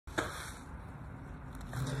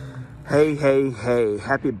Hey,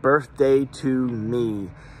 happy birthday to me.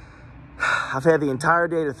 I've had the entire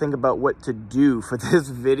day to think about what to do for this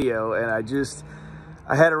video, and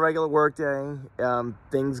I had a regular work day.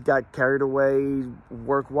 Things got carried away,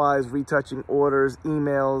 work-wise, retouching orders,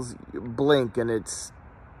 emails, blink, and it's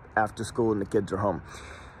after school and the kids are home.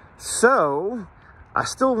 So, I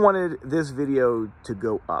still wanted this video to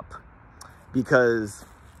go up because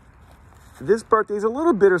this birthday is a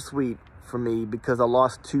little bittersweet for me because I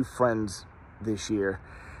lost two friends this year,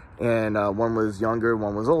 and one was younger,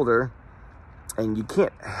 one was older, and you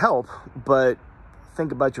can't help but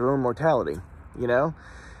think about your own mortality, you know?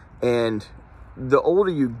 And the older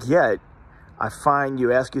you get, I find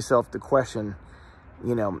you ask yourself the question,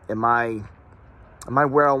 you know, am I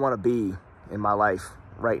where I want to be in my life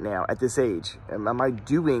right now at this age? Am I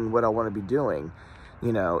doing what I want to be doing?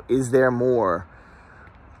 You know, is there more?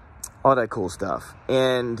 All that cool stuff.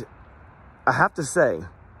 And I have to say,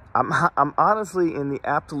 I'm honestly in the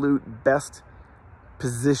absolute best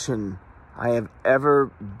position I have ever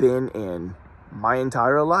been in my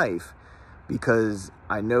entire life because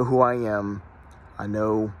I know who I am. I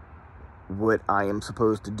know what I am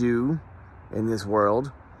supposed to do in this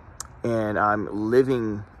world, and I'm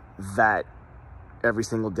living that every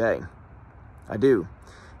single day. I do.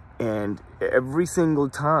 And every single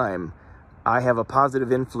time I have a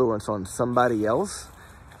positive influence on somebody else,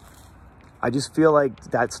 I just feel like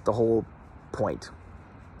that's the whole point.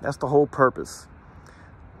 That's the whole purpose.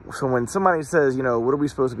 So when somebody says, you know, what are we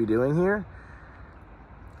supposed to be doing here?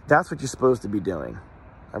 That's what you're supposed to be doing.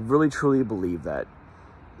 I really, truly believe that.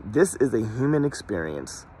 This is a human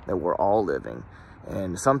experience that we're all living.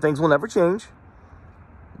 And some things will never change.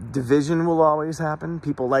 Division will always happen.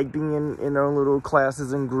 People like being in their own little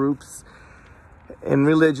classes and groups and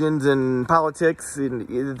religions and politics.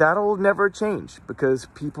 And that'll never change because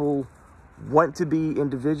people want to be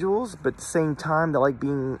individuals, but at the same time, they like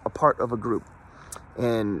being a part of a group.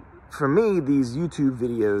 And for me, these YouTube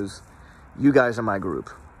videos, you guys are my group.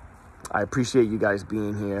 I appreciate you guys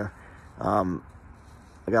being here. I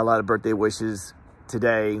got a lot of birthday wishes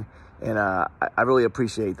today, and I really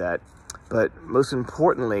appreciate that. But most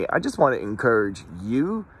importantly, I just want to encourage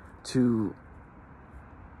you to,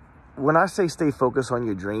 when I say stay focused on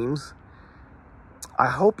your dreams, I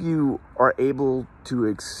hope you are able to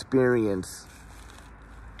experience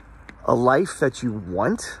a life that you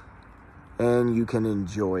want and you can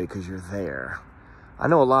enjoy because you're there. I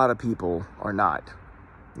know a lot of people are not,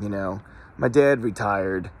 you know. My dad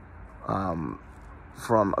retired from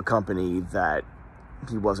a company that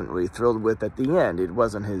he wasn't really thrilled with at the end. It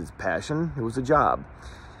wasn't his passion, it was a job.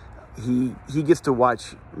 He gets to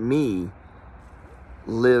watch me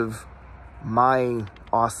live my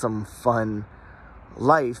awesome, fun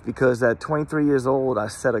life because at 23 years old, I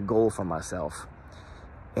set a goal for myself.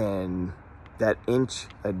 And that inch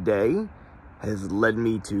a day has led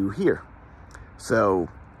me to here. So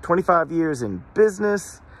 25 years in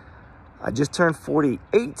business. I just turned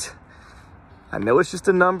 48. I know it's just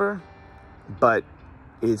a number, but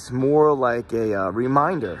it's more like a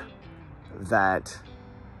reminder that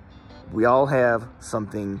we all have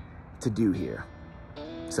something to do here.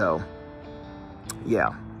 So, yeah,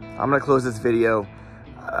 I'm gonna close this video.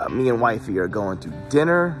 Me and wifey are going to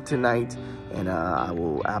dinner tonight, and I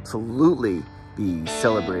will absolutely be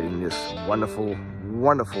celebrating this wonderful,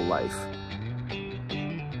 wonderful life.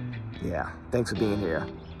 Yeah, thanks for being here.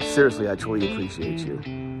 Seriously, I truly appreciate you.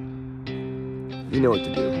 You know what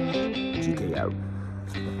to do. GK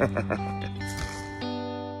out.